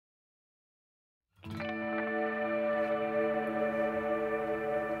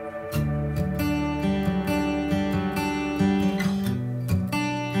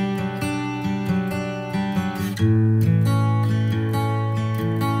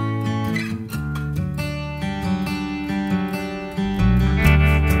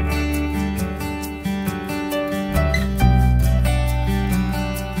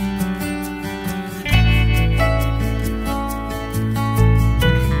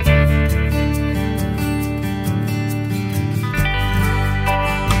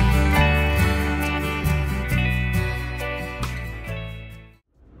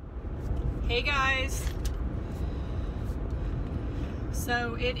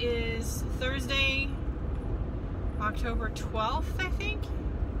It is Thursday, October 12th, I think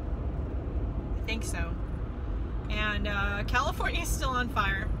so. And California is still on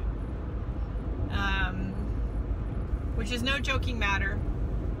fire, which is no joking matter.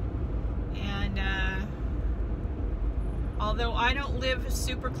 And although I don't live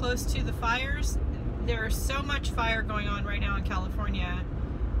super close to the fires, there's so much fire going on right now in California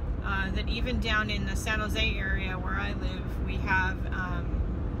that even down in the San Jose area where I live, we have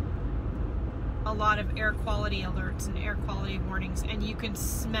a lot of air quality alerts and air quality warnings, and you can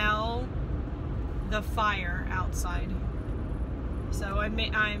smell the fire outside. So I'm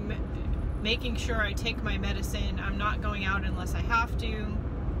making sure I take my medicine. I'm not going out unless I have to.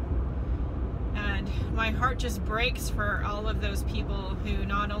 And my heart just breaks for all of those people who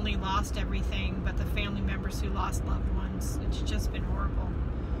not only lost everything, but the family members who lost loved ones. It's just been horrible.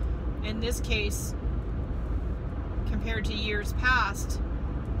 In this case, compared to years past,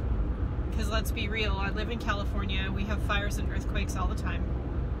 because let's be real, I live in California, we have fires and earthquakes all the time.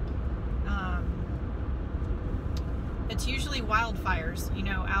 It's usually wildfires, you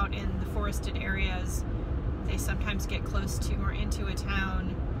know, out in the forested areas. They sometimes get close to or into a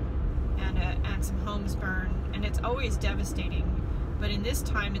town, and some homes burn, and it's always devastating. But in this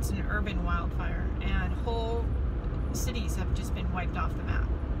time, it's an urban wildfire, and whole cities have just been wiped off the map.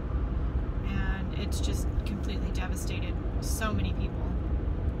 And it's just completely devastated so many people.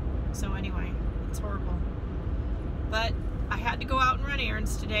 So anyway, it's horrible. But I had to go out and run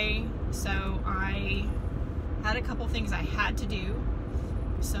errands today, so I had a couple things I had to do.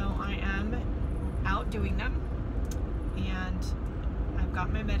 So I am out doing them, and I've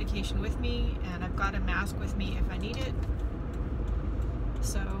got my medication with me, and I've got a mask with me if I need it.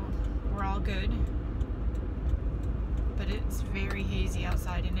 So we're all good. But it's very hazy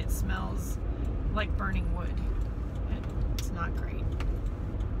outside, and it smells like burning wood. It's not great.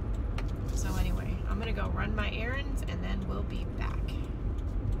 So anyway, I'm gonna go run my errands, and then we'll be back.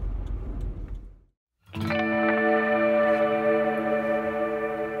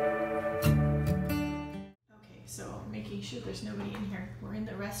 Okay, so making sure there's nobody in here. We're in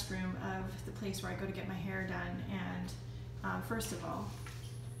the restroom of the place where I go to get my hair done, and first of all,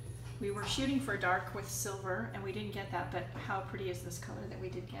 we were shooting for dark with silver, and we didn't get that, but how pretty is this color that we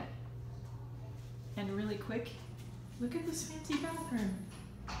did get? And really quick, look at this fancy bathroom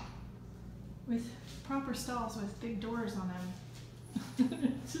with proper stalls with big doors on them.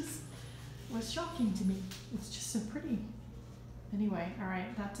 It just was shocking to me. It's just so pretty. Anyway, all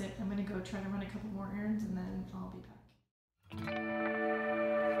right, that's it. I'm gonna go try to run a couple more errands, and then I'll be back.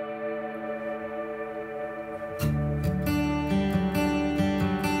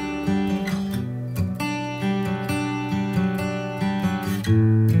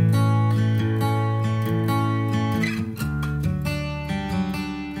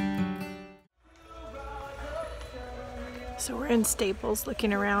 So we're in Staples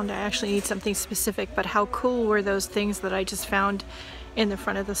looking around. I actually need something specific, but how cool were those things that I just found in the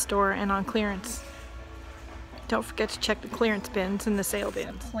front of the store and on clearance? Don't forget to check the clearance bins and the sale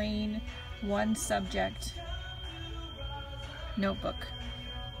bins. A plain one subject notebook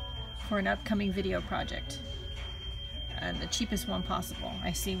for an upcoming video project. And the cheapest one possible.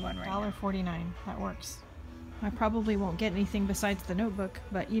 I see one right now. $1.49. That works. I probably won't get anything besides the notebook,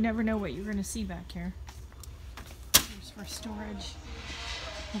 but you never know what you're going to see back here. For storage.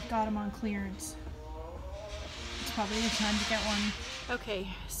 We've got them on clearance. It's probably the time to get one. Okay,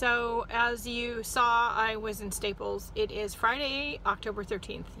 so as you saw, I was in Staples. It is Friday, October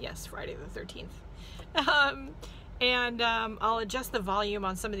 13th. Yes, Friday the 13th. I'll adjust the volume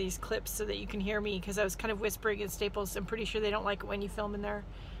on some of these clips so that you can hear me, because I was kind of whispering in Staples. I'm pretty sure they don't like it when you film in there.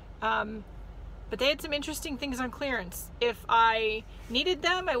 But they had some interesting things on clearance. If I needed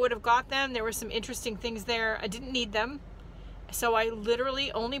them, I would have got them. There were some interesting things there. I didn't need them. So I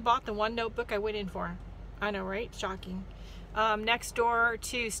literally only bought the one notebook I went in for. I know, right? Shocking. Next door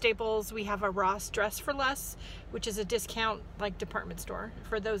to Staples, we have a Ross Dress for Less, which is a discount like department store,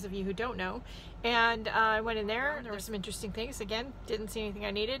 for those of you who don't know. And I went in there. There were some interesting things. Again, didn't see anything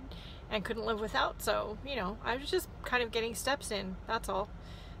I needed and couldn't live without. So, you know, I was just kind of getting steps in. That's all.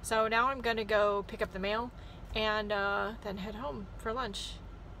 So now I'm gonna go pick up the mail and then head home for lunch.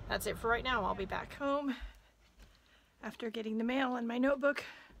 That's it for right now. I'll be back home after getting the mail and my notebook.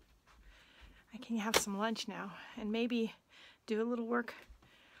 I can have some lunch now and maybe do a little work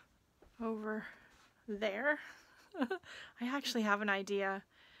over there. I actually have an idea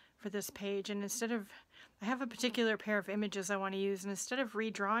for this page, and instead of, I have a particular pair of images I want to use, and instead of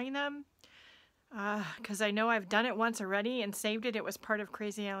redrawing them, because I know I've done it once already and saved it. It was part of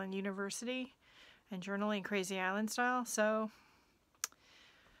Crazy Island University and journaling Crazy Island style. So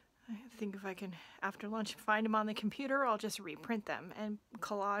I think if I can, after lunch, find them on the computer, I'll just reprint them and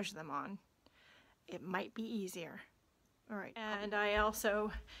collage them on. It might be easier. All right. And I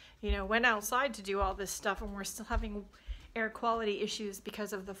also, you know, went outside to do all this stuff, and we're still having air quality issues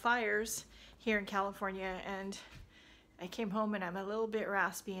because of the fires here in California. And I came home and I'm a little bit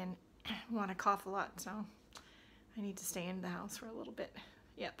raspy and want to cough a lot, so I need to stay in the house for a little bit.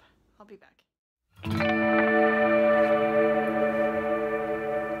 Yep, I'll be back.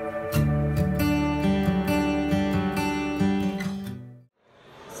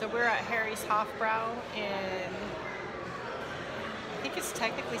 So we're at Harry's Hofbrau in, I think it's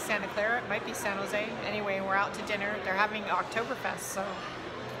technically Santa Clara, it might be San Jose. Anyway, we're out to dinner. They're having Oktoberfest, so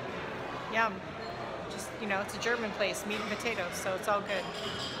yum. Just, you know, it's a German place, meat and potatoes, so it's all good.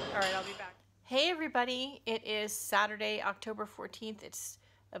 All right, I'll be back. Hey everybody, it is Saturday, October 14th. It's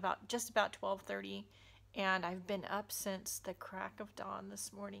just about 12:30, and I've been up since the crack of dawn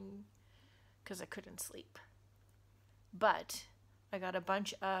this morning because I couldn't sleep. But I got a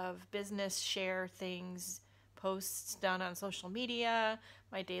bunch of business share things, posts done on social media,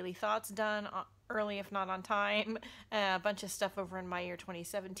 my daily thoughts done early if not on time, a bunch of stuff over in My Year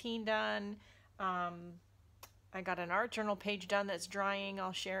 2017 done. I got an art journal page done that's drying.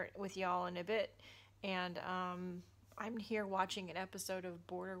 I'll share it with y'all in a bit. And I'm here watching an episode of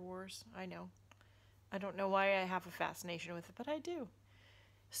Border Wars. I know. I don't know why I have a fascination with it, but I do.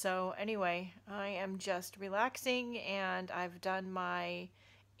 So anyway, I am just relaxing, and I've done my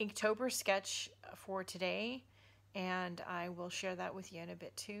Inktober sketch for today, and I will share that with you in a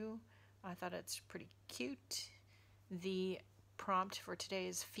bit too. I thought it's pretty cute. The prompt for today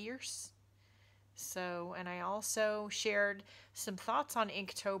is fierce. So, and I also shared some thoughts on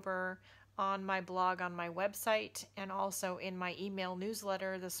Inktober on my blog on my website and also in my email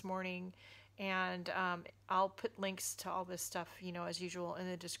newsletter this morning. And I'll put links to all this stuff, you know, as usual in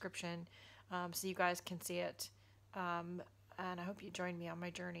the description, so you guys can see it. And I hope you join me on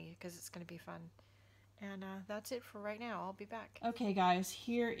my journey because it's going to be fun. And that's it for right now. I'll be back. Okay, guys,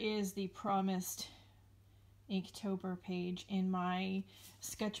 here is the promised Inktober page in my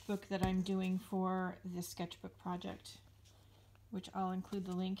sketchbook that I'm doing for this sketchbook project, which I'll include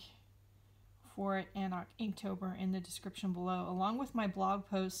the link for it and Inktober in the description below, along with my blog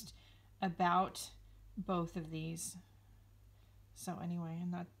post about both of these. So anyway,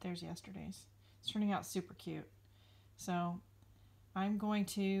 and there's yesterday's. It's turning out super cute. So I'm going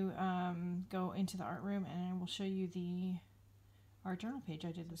to go into the art room and I will show you the art journal page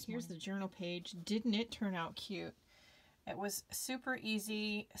I did this morning. Here's the journal page. Didn't it turn out cute? It was super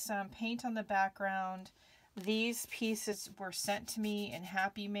easy. Some paint on the background. These pieces were sent to me in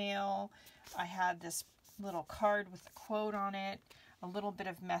Happy Mail. I had this little card with a quote on it. A little bit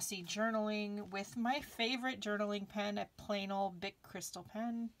of messy journaling with my favorite journaling pen, a plain old Bic Crystal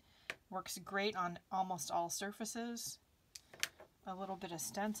pen. Works great on almost all surfaces. A little bit of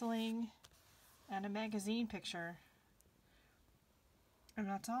stenciling and a magazine picture. And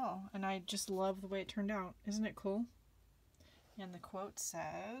that's all. And I just love the way it turned out. Isn't it cool? And the quote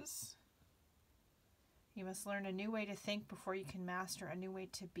says, "You must learn a new way to think before you can master a new way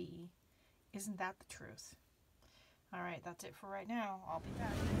to be. Isn't that the truth?" All right, that's it for right now. I'll be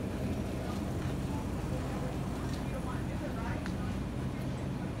back.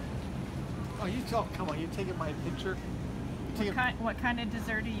 Oh, you talk. Come on, you taking my picture? What kind of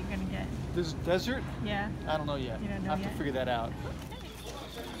dessert are you going to get? This desert? Yeah. I don't know yet. You don't know I have yet? to figure that out.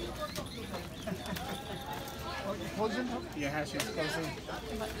 Oh, you're closing? Yeah, she's closing.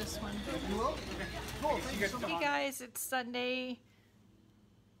 How about this one? You will? Cool. Hey guys, it's Sunday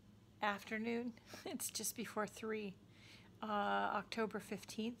afternoon. It's just before 3, October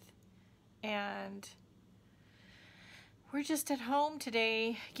 15th, and we're just at home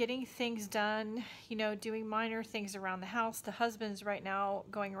today getting things done, you know, doing minor things around the house. The husband's right now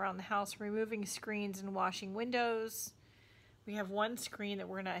going around the house removing screens and washing windows. We have one screen that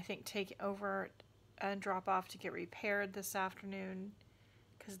we're gonna, I think, take over and drop off to get repaired this afternoon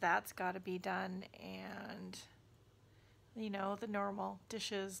because that's got to be done, and you know, the normal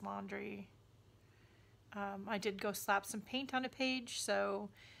dishes, laundry. I did go slap some paint on a page, so,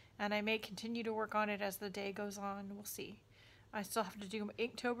 and I may continue to work on it as the day goes on. We'll see. I still have to do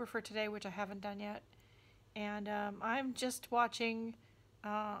Inktober for today, which I haven't done yet. And I'm just watching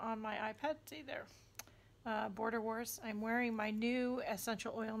on my iPad. See there, Border Wars. I'm wearing my new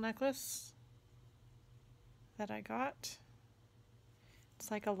essential oil necklace that I got.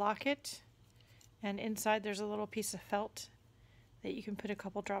 It's like a locket, and inside there's a little piece of felt that you can put a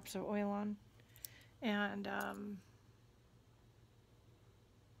couple drops of oil on. And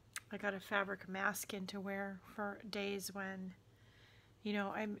I got a fabric mask in to wear for days when You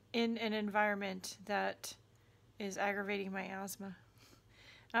know, I'm in an environment that is aggravating my asthma.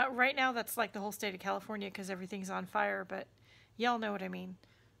 Right now, that's like the whole state of California because everything's on fire, but y'all know what I mean.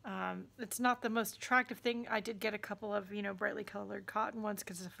 It's not the most attractive thing. I did get a couple of, you know, brightly colored cotton ones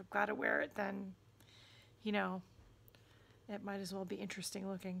because if I've got to wear it, then, you know, it might as well be interesting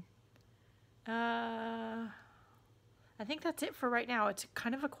looking. I think that's it for right now. It's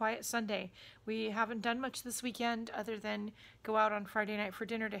kind of a quiet Sunday. We haven't done much this weekend other than go out on Friday night for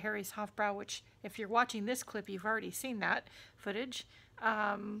dinner to Harry's Hofbrau, which if you're watching this clip, you've already seen that footage.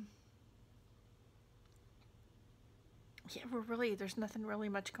 Yeah, there's nothing really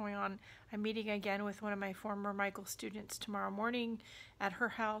much going on. I'm meeting again with one of my former Michael students tomorrow morning at her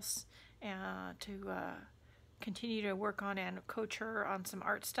house to continue to work on and coach her on some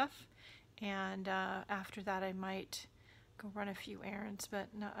art stuff. And after that, I might go run a few errands, but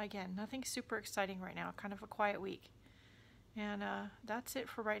again, nothing super exciting right now. Kind of a quiet week. And that's it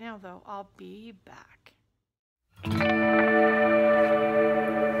for right now, though. I'll be back.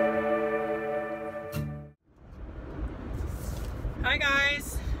 Hi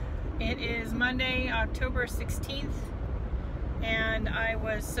guys, it is Monday, October 16th, and I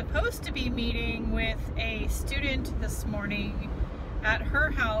was supposed to be meeting with a student this morning at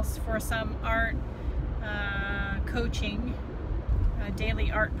her house for some art coaching,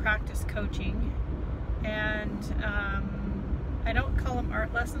 daily art practice coaching, and I don't call them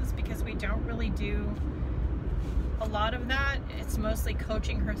art lessons because we don't really do a lot of that. It's mostly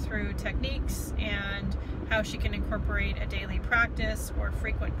coaching her through techniques and how she can incorporate a daily practice or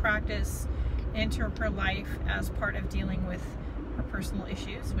frequent practice into her life as part of dealing with her personal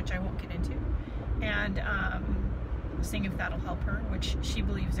issues, which I won't get into, and seeing if that'll help her, which she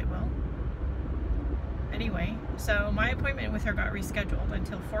believes it will. Anyway, so my appointment with her got rescheduled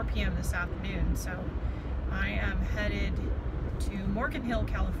until 4 p.m. this afternoon, so I am headed to Morgan Hill,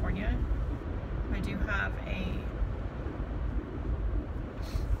 California. I do have a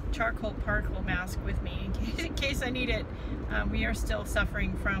charcoal particle mask with me in case I need it. We are still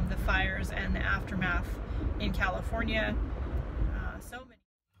suffering from the fires and the aftermath in California. So many.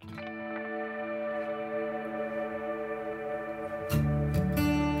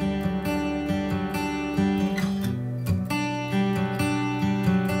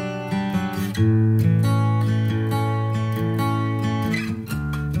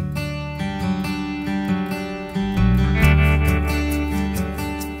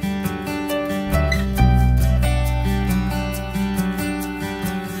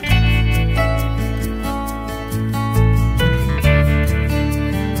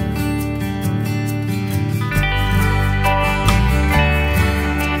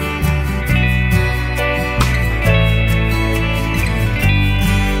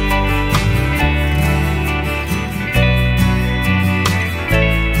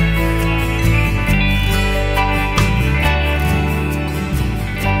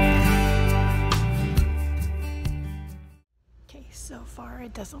 So far,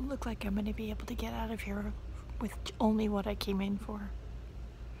 it doesn't look like I'm going to be able to get out of here with only what I came in for.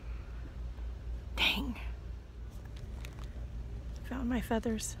 Dang. Found my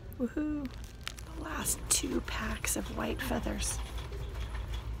feathers. Woohoo! The last 2 packs of white feathers.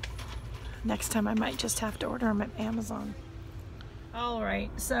 Next time I might just have to order them at Amazon.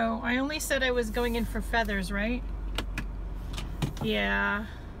 Alright, so I only said I was going in for feathers, right? Yeah.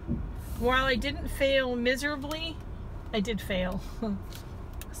 While I didn't fail miserably, I did fail.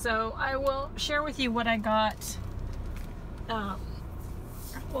 So I will share with you what I got. Well,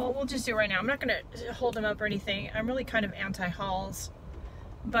 we'll just do it right now. I'm not going to hold them up or anything. I'm really kind of anti-hauls.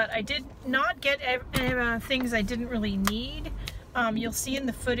 But I did not get things I didn't really need. You'll see in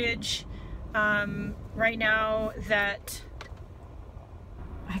the footage right now that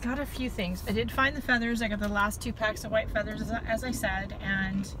I got a few things. I did find the feathers. I got the last 2 packs of white feathers, as I said,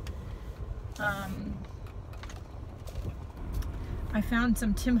 and I found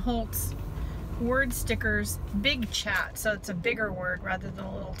some Tim Holtz word stickers, big chat, so it's a bigger word rather than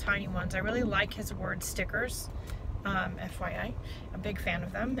the little tiny ones. I really like his word stickers, FYI, a big fan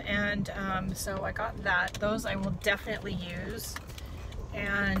of them, and so I got that. Those I will definitely use,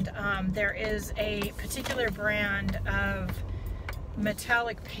 and there is a particular brand of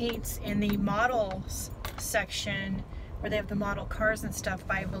metallic paints in the models section where they have the model cars and stuff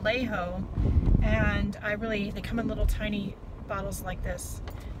by Vallejo, and they come in little tiny bottles like this.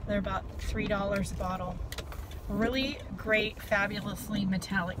 They're about $3 a bottle. Really great, fabulously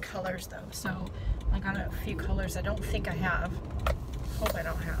metallic colors though. So I got a few colors I don't think I have. Hope I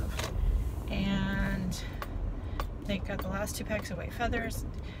don't have. And they got the last 2 packs of white feathers.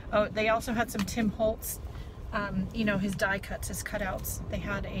 Oh, they also had some Tim Holtz you know, his die cuts, his cutouts. They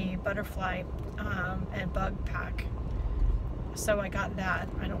had a butterfly and bug pack. So I got that.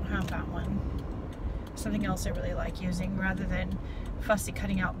 I don't have that one. Something else I really like using rather than fussy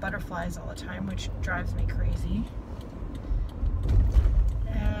cutting out butterflies all the time, which drives me crazy.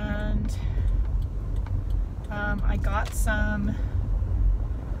 And I got some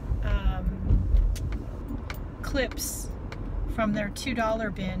clips from their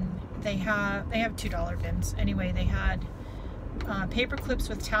 $2 bin. They have $2 bins. Anyway, they had paper clips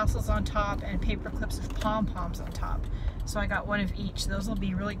with tassels on top and paper clips with pom-poms on top. So I got one of each. Those will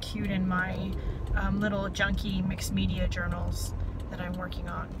be really cute in my little junky mixed media journals that I'm working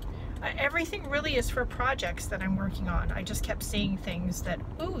on. Everything really is for projects that I'm working on. I just kept seeing things that,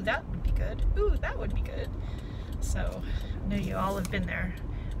 ooh, that would be good. Ooh, that would be good. So I know you all have been there.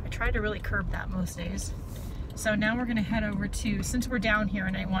 I try to really curb that most days. So now we're gonna head over to, since we're down here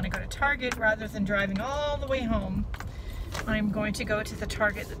and I want to go to Target rather than driving all the way home, I'm going to go to the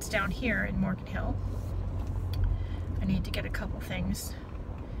Target that's down here in Morgan Hill. I need to get a couple things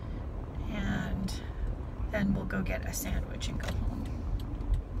and then we'll go get a sandwich and go home.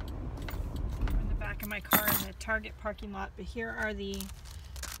 I'm in the back of my car in the Target parking lot, but here are the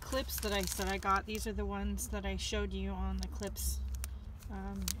clips that I said I got. These are the ones that I showed you on the clips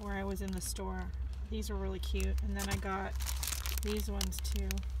where I was in the store. These are really cute. And then I got these ones too.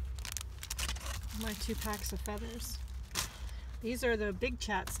 My 2 packs of feathers. These are the Big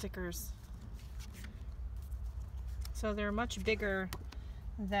Chat stickers. So they're much bigger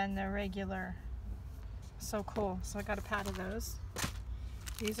than the regular. So cool. So I got a pack of those.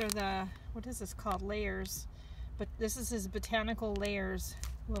 These are the, what is this called? Layers. But this is his Botanical Layers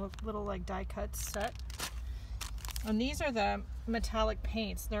little like die cut set. And these are the metallic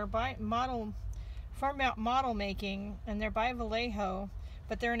paints. They're by model making, and they're by Vallejo,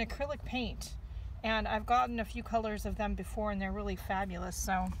 but they're an acrylic paint. And I've gotten a few colors of them before and they're really fabulous.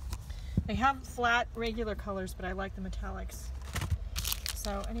 So they have flat regular colors, but I like the metallics.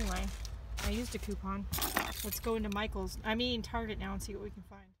 So anyway, I used a coupon. Let's go into Target now and see what we can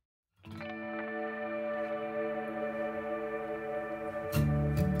find.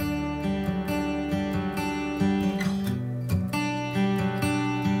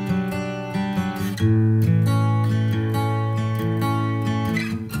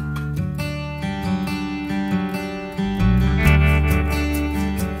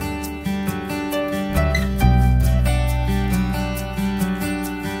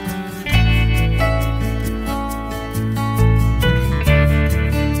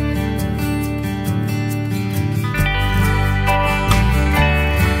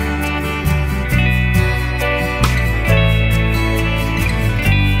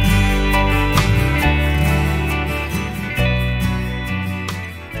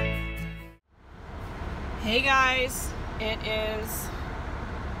 Hey guys, it is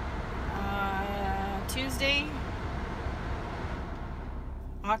Tuesday,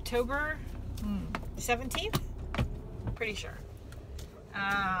 October 17th, pretty sure.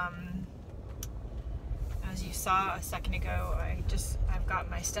 As you saw a second ago, I've got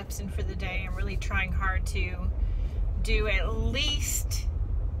my steps in for the day. I'm really trying hard to do at least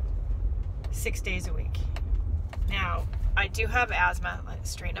 6 days a week. Now, I do have asthma. Let's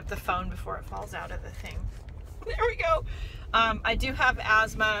straighten up the phone before it falls out of the thing. There we go. I do have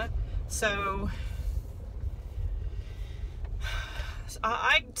asthma, so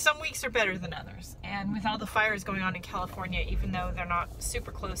some weeks are better than others. And with all the fires going on in California, even though they're not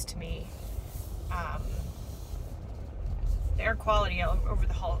super close to me, the air quality over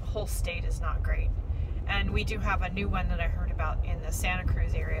the whole state is not great. And we do have a new one that I heard about in the Santa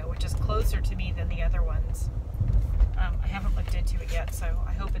Cruz area, which is closer to me than the other ones. I haven't looked into it yet, so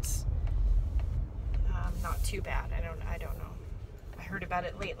I hope it's not too bad. I don't know. I heard about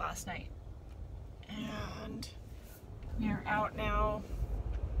it late last night. And we're out now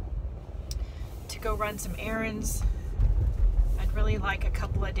to go run some errands. I'd really like a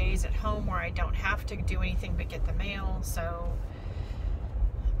couple of days at home where I don't have to do anything but get the mail, so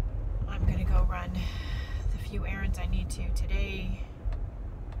I'm gonna go run the few errands I need to today.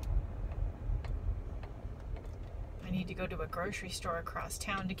 I need to go to a grocery store across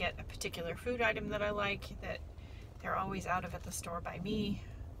town to get a particular food item that I like that they're always out of at the store by me.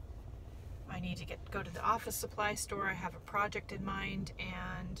 I need to go to the office supply store. I have a project in mind,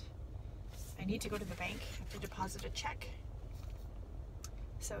 and I need to go to the bank to deposit a check.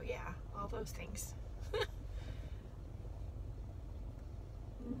 So yeah, all those things.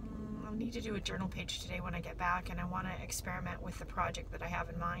 I'll need to do a journal page today when I get back, and I want to experiment with the project that I have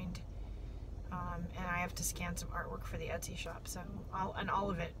in mind. and I have to scan some artwork for the Etsy shop. So all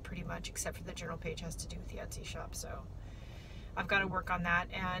of it pretty much, except for the journal page, has to do with the Etsy shop. So I've got to work on that.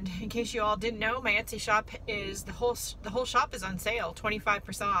 And in case you all didn't know, my Etsy shop is the whole shop is on sale,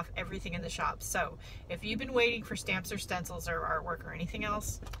 25% off everything in the shop. So if you've been waiting for stamps or stencils or artwork or anything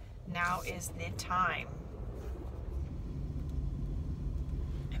else, now is the time.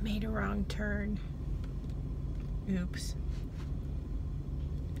 I made a wrong turn. Oops.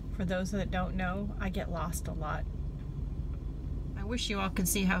 For those that don't know, I get lost a lot. I wish you all could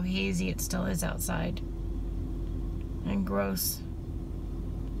see how hazy it still is outside. And gross.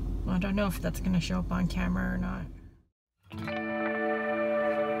 Well, I don't know if that's going to show up on camera or not.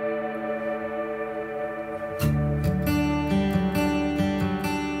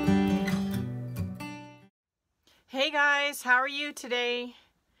 Hey guys, how are you today?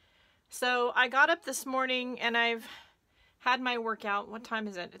 So I got up this morning and I've had my workout. What time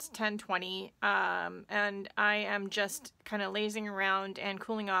is it? It's 10:20. And I am just kind of lazing around and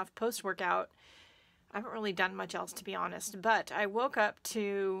cooling off post-workout. I haven't really done much else, to be honest, but I woke up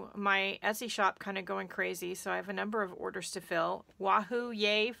to my Etsy shop kind of going crazy, so I have a number of orders to fill. Wahoo,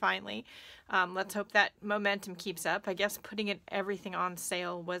 yay, finally. Let's hope that momentum keeps up. I guess putting everything on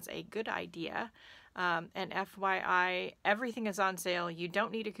sale was a good idea. And FYI, everything is on sale. You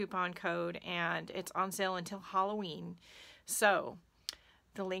don't need a coupon code, and it's on sale until Halloween. So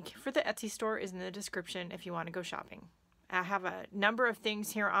the link for the Etsy store is in the description if you want to go shopping. I have a number of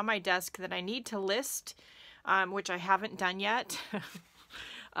things here on my desk that I need to list, which I haven't done yet.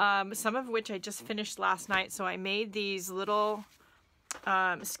 Some of which I just finished last night. So I made these little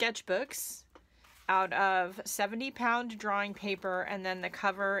sketchbooks out of 70-pound drawing paper, and then the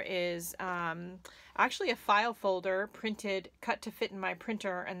cover is actually a file folder cut to fit in my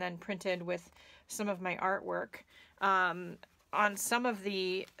printer, and then printed with some of my artwork. On some of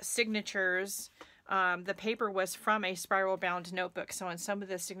the signatures, the paper was from a spiral bound notebook. So on some of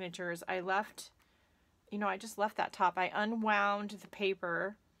the signatures, I just left that top. I unwound the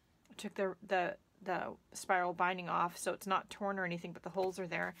paper, took the spiral binding off so it's not torn or anything, but the holes are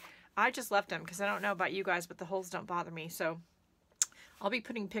there. I just left them because I don't know about you guys, but the holes don't bother me. So I'll be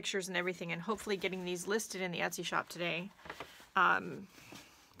putting pictures and everything and hopefully getting these listed in the Etsy shop today.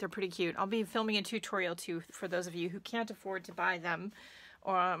 They're pretty cute. I'll be filming a tutorial too for those of you who can't afford to buy them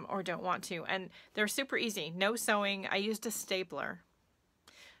or don't want to. And they're super easy. No sewing. I used a stapler.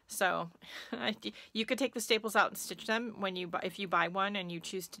 So you could take the staples out and stitch them if you buy one and you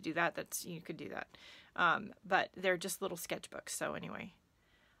choose to do that. You could do that. But they're just little sketchbooks. So anyway,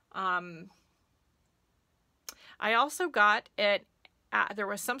 I also got there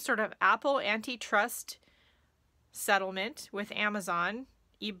was some sort of Apple antitrust settlement with Amazon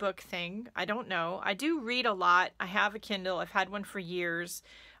ebook thing. I don't know. I do read a lot. I have a Kindle. I've had one for years.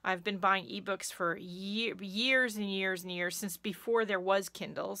 I've been buying ebooks for years and years and years. Since before there was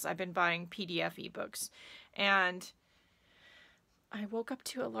Kindles, I've been buying PDF ebooks. And I woke up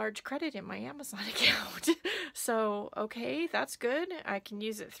to a large credit in my Amazon account. So, okay, that's good. I can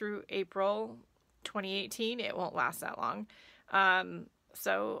use it through April 2018. It won't last that long.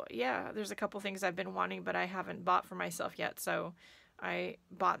 So, yeah, there's a couple things I've been wanting, but I haven't bought for myself yet. So I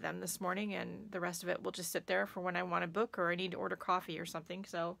bought them this morning, and the rest of it will just sit there for when I want a book or I need to order coffee or something.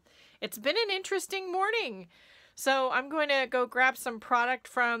 So it's been an interesting morning. So I'm going to go grab some product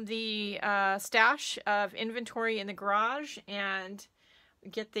from the stash of inventory in the garage and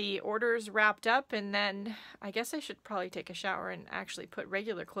get the orders wrapped up. And then I guess I should probably take a shower and actually put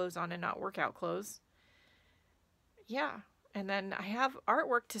regular clothes on and not workout clothes. Yeah. And then I have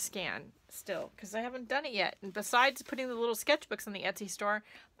artwork to scan still because I haven't done it yet. And besides putting the little sketchbooks in the Etsy store,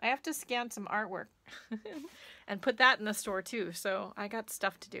 I have to scan some artwork and put that in the store too. So I got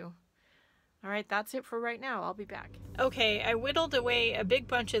stuff to do. All right, that's it for right now. I'll be back. Okay, I whittled away a big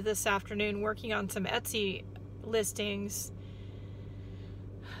bunch of this afternoon working on some Etsy listings.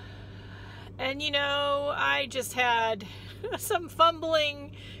 And I just had some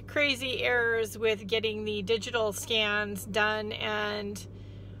fumbling, crazy errors with getting the digital scans done and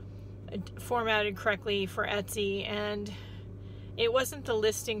formatted correctly for Etsy, and it wasn't the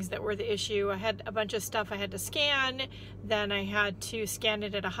listings that were the issue. I had a bunch of stuff I had to scan, then I had to scan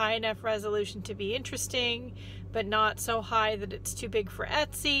it at a high enough resolution to be interesting, but not so high that it's too big for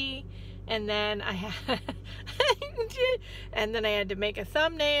Etsy. And then I had to make a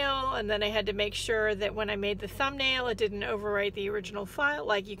thumbnail, and then I had to make sure that when I made the thumbnail it didn't overwrite the original file.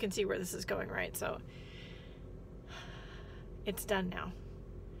 Like, you can see where this is going, right? So it's done now.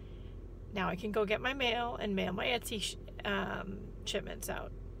 Now I can go get my mail and mail my Etsy shipments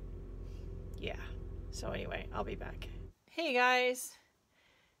out. Yeah. So anyway, I'll be back. Hey guys.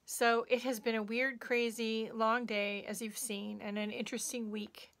 So it has been a weird, crazy, long day, as you've seen, and an interesting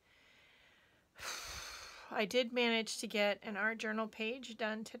week. I did manage to get an art journal page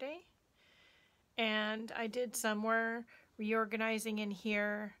done today. And I did some more reorganizing in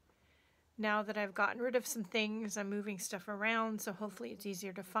here. Now that I've gotten rid of some things, I'm moving stuff around, so hopefully it's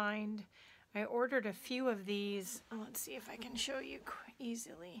easier to find. I ordered a few of these. Oh, let's see if I can show you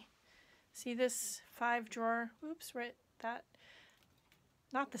easily. See this 5-drawer? Oops, right, that.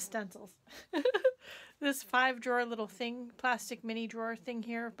 Not the stencils. This 5-drawer little thing, plastic mini drawer thing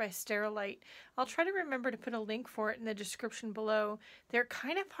here by Sterilite. I'll try to remember to put a link for it in the description below. They're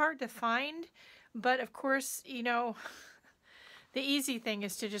kind of hard to find, but of course, you know, the easy thing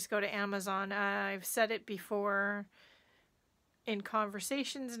is to just go to Amazon. I've said it before in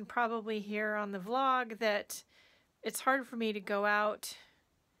conversations and probably here on the vlog that it's hard for me to go out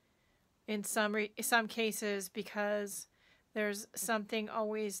in some cases because there's something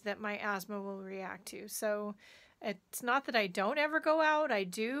always that my asthma will react to. So it's not that I don't ever go out, I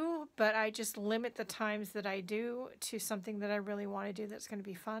do, but I just limit the times that I do to something that I really want to do that's going to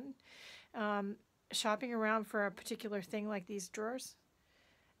be fun. Shopping around for a particular thing like these drawers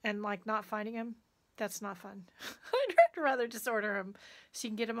and like not finding them, that's not fun. I'd rather just order them. So you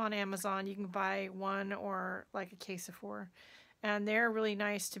can get them on Amazon. You can buy one or like a case of 4. And they're really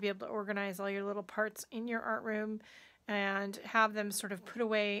nice to be able to organize all your little parts in your art room and have them sort of put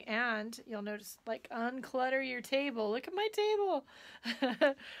away, and you'll notice like unclutter your table. Look at my table.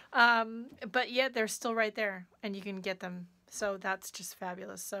 But yet they're still right there and you can get them. So that's just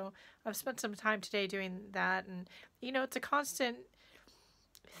fabulous. So I've spent some time today doing that, and you know, it's a constant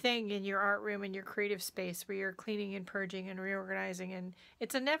thing in your art room and your creative space where you're cleaning and purging and reorganizing, and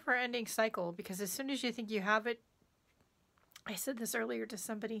it's a never-ending cycle because as soon as you think you have it, I said this earlier to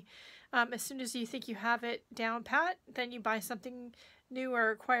somebody, as soon as you think you have it down pat, then you buy something new or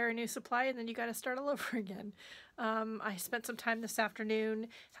acquire a new supply, and then you got to start all over again. I spent some time this afternoon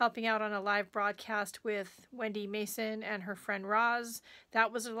helping out on a live broadcast with Wendy Mason and her friend Roz.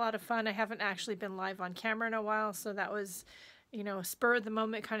 That was a lot of fun. I haven't actually been live on camera in a while, so that was, you know, spur of the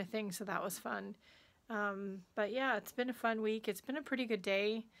moment kind of thing, so that was fun. But yeah, it's been a fun week. It's been a pretty good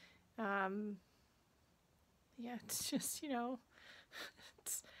day. Yeah, it's just, you know,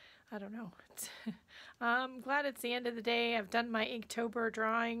 I don't know. I'm glad it's the end of the day. I've done my Inktober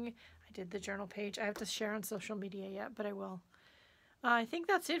drawing. I did the journal page. I have to share on social media yet, but I will. I think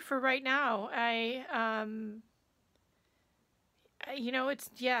that's it for right now. You know,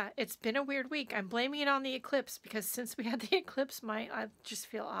 it's been a weird week. I'm blaming it on the eclipse because since we had the eclipse, I just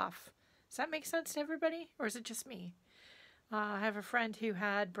feel off. Does that make sense to everybody? Or is it just me? I have a friend who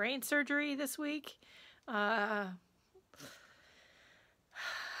had brain surgery this week.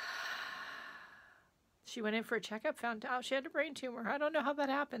 She went in for a checkup, found out she had a brain tumor. I don't know how that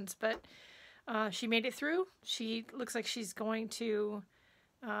happens, but she made it through. She looks like she's going to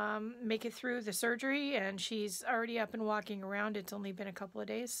make it through the surgery, and she's already up and walking around. It's only been a couple of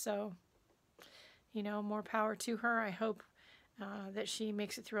days, so, you know, more power to her. I hope that she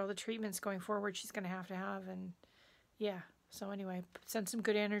makes it through all the treatments going forward she's going to have, and yeah. So anyway, send some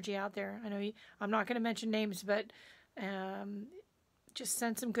good energy out there. I know I'm not going to mention names, but just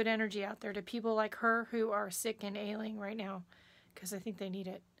send some good energy out there to people like her who are sick and ailing right now, because I think they need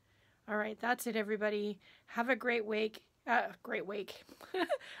it. All right, that's it, everybody. Have a great week. A great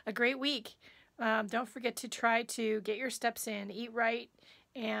week. Don't forget to try to get your steps in, eat right,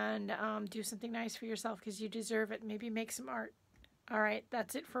 and do something nice for yourself because you deserve it. Maybe make some art. All right,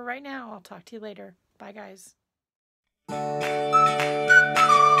 that's it for right now. I'll talk to you later. Bye, guys.